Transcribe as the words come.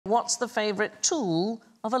What's the favourite tool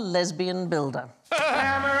of a lesbian builder?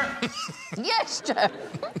 Hammer. Yes, Joe.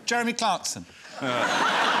 Jeremy Clarkson.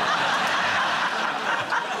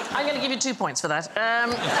 I'm going to give you 2 points for that.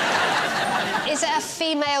 Is it a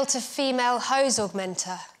female-to-female hose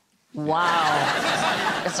augmenter?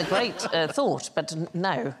 Wow. It's a great thought, but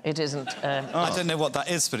no, it isn't. I don't know what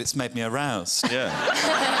that is, but it's made me aroused. Yeah.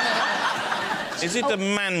 Is it a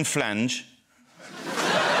man flange?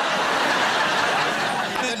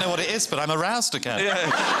 I don't know what it is, but I'm aroused again. Yeah.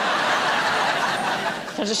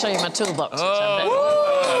 Can I just show you my toolbox? Oh.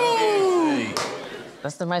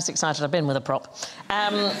 That's the most excited I've been with a prop. Wait,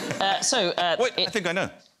 I think I know.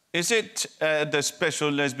 Is it the special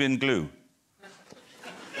lesbian glue?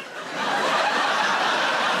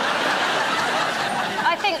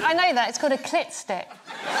 I know that. It's called a clit stick.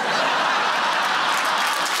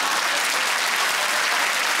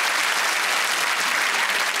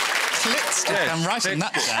 Clit stick? Yes, I'm writing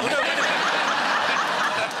that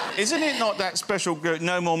down. Isn't it not that special glue?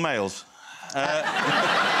 No more males.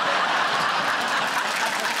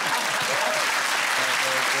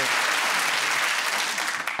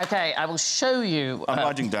 OK, I will show you... I'm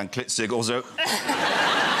writing down clit stick also.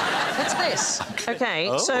 What's this?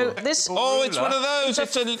 OK, so this... Oh, it's one of those.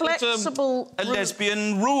 It's a flexible... a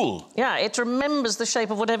lesbian rule. Yeah, it remembers the shape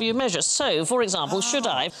of whatever you measure. So, for example, should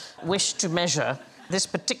I wish to measure this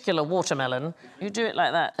particular watermelon, you do it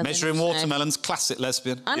like that. Measuring watermelons, classic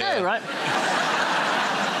lesbian. I know, right?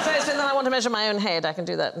 So then I want to measure my own head. I can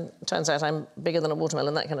do that, and it turns out I'm bigger than a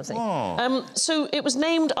watermelon, that kind of thing. Oh. So it was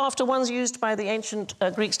named after ones used by the ancient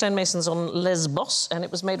Greek stonemasons on Lesbos, and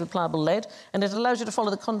it was made with pliable lead, and it allows you to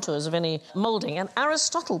follow the contours of any moulding. And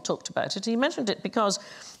Aristotle talked about it. He mentioned it because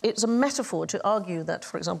it's a metaphor to argue that,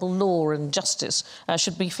 for example, law and justice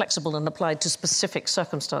should be flexible and applied to specific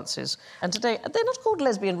circumstances. And today, they're not called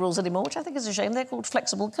lesbian rules anymore, which I think is a shame. They're called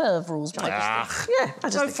flexible curve rules. Yeah,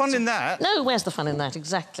 no fun in that. No, where's the fun in that,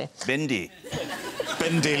 exactly? Bendy.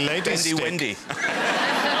 Bendy lady Bendy stick. Wendy.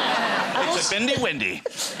 It's a Bendy Wendy.